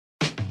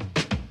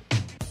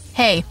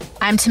Hey,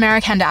 I'm Tamara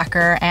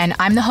Kandaker, and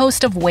I'm the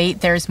host of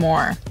Wait, There's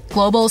More,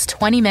 Global's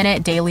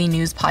 20-minute daily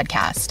news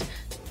podcast.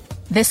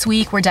 This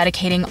week, we're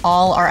dedicating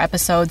all our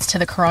episodes to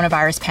the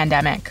coronavirus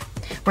pandemic.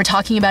 We're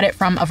talking about it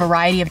from a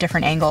variety of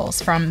different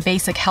angles, from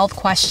basic health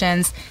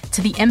questions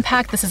to the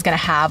impact this is going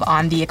to have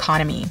on the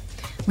economy.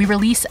 We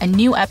release a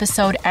new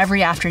episode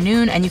every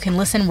afternoon, and you can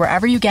listen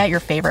wherever you get your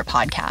favorite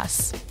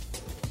podcasts.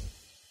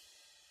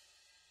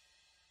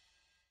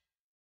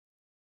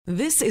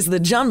 This is the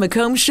John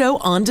McComb Show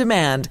on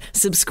demand.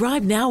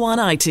 Subscribe now on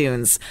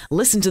iTunes.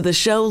 Listen to the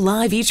show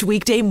live each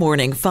weekday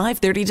morning,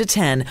 5:30 to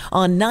 10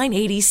 on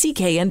 980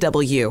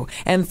 CKNW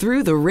and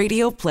through the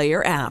Radio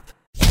Player app.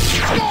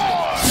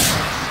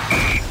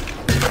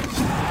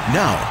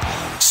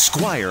 Now,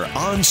 Squire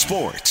on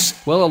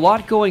Sports. Well, a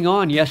lot going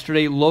on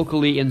yesterday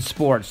locally in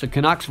sports. The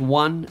Canucks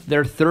won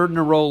their third in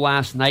a row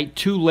last night,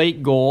 2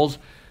 late goals.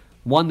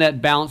 One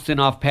that bounced in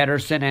off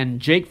Pettersson, and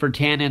Jake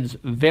Virtanen's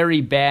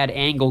very bad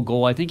angle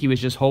goal. I think he was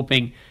just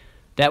hoping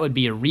that would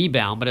be a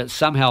rebound, but it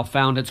somehow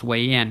found its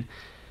way in.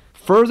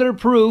 Further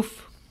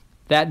proof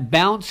that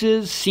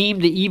bounces seem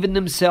to even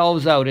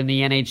themselves out in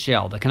the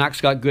NHL. The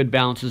Canucks got good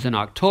bounces in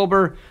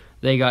October.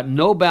 They got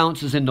no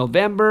bounces in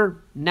November.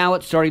 Now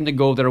it's starting to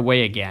go their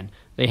way again.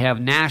 They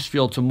have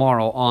Nashville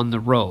tomorrow on the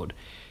road.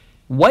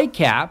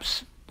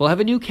 Whitecaps will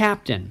have a new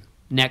captain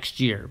next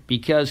year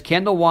because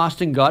Kendall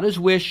Waston got his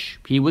wish.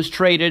 He was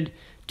traded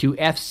to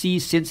FC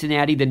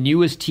Cincinnati, the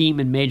newest team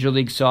in Major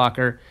League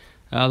Soccer.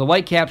 The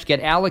Whitecaps get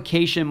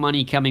allocation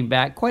money coming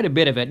back, quite a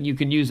bit of it, and you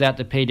can use that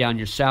to pay down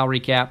your salary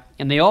cap.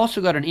 And they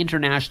also got an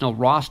international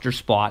roster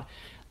spot.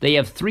 They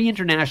have 3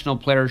 international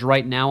players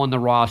right now on the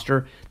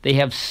roster. They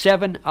have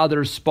 7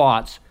 other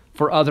spots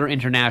for other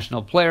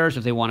international players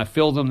if they want to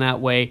fill them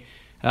that way.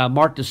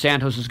 Mark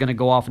DeSantos is going to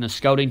go off on a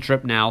scouting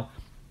trip now.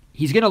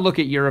 He's going to look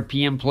at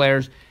European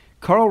players.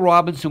 Carl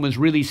Robinson was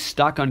really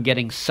stuck on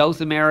getting South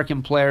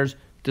American players.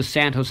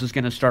 DeSantos is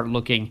going to start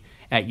looking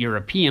at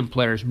European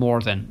players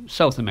more than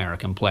South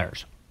American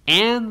players.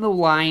 And the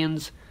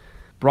Lions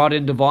brought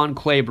in DeVone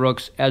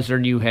Claybrooks as their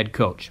new head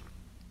coach.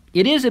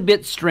 It is a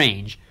bit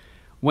strange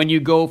when you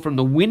go from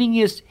the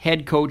winningest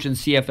head coach in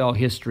CFL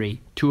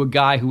history to a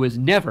guy who has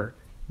never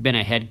been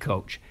a head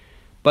coach.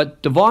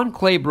 But DeVone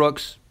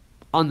Claybrooks,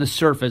 on the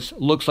surface,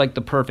 looks like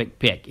the perfect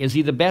pick. Is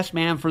he the best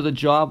man for the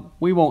job?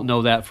 We won't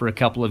know that for a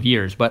couple of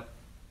years, but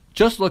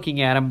just looking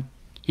at him,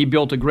 he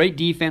built a great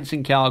defense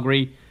in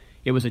Calgary.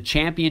 It was a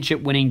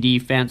championship-winning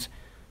defense.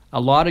 A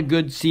lot of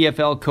good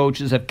CFL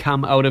coaches have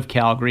come out of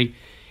Calgary,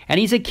 and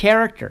he's a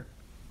character.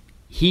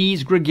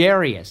 He's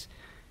gregarious.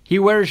 He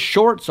wears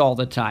shorts all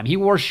the time. He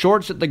wore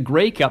shorts at the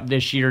Grey Cup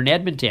this year in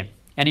Edmonton,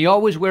 and he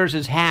always wears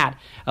his hat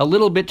a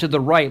little bit to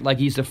the right like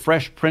he's the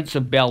Fresh Prince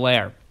of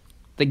Bel-Air.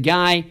 The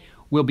guy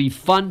will be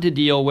fun to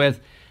deal with.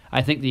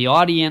 I think the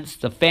audience,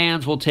 the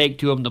fans will take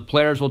to him, the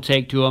players will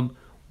take to him.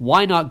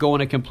 Why not go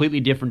in a completely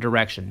different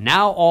direction?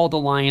 Now all the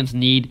Lions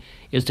need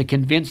is to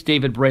convince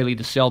David Braley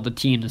to sell the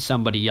team to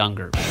somebody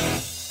younger.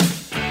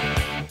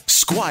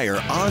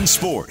 Squire on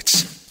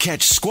Sports.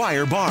 Catch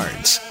Squire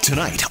Barnes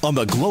tonight on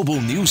the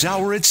Global News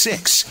Hour at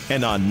 6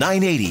 and on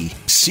 980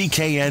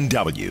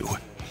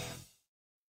 CKNW.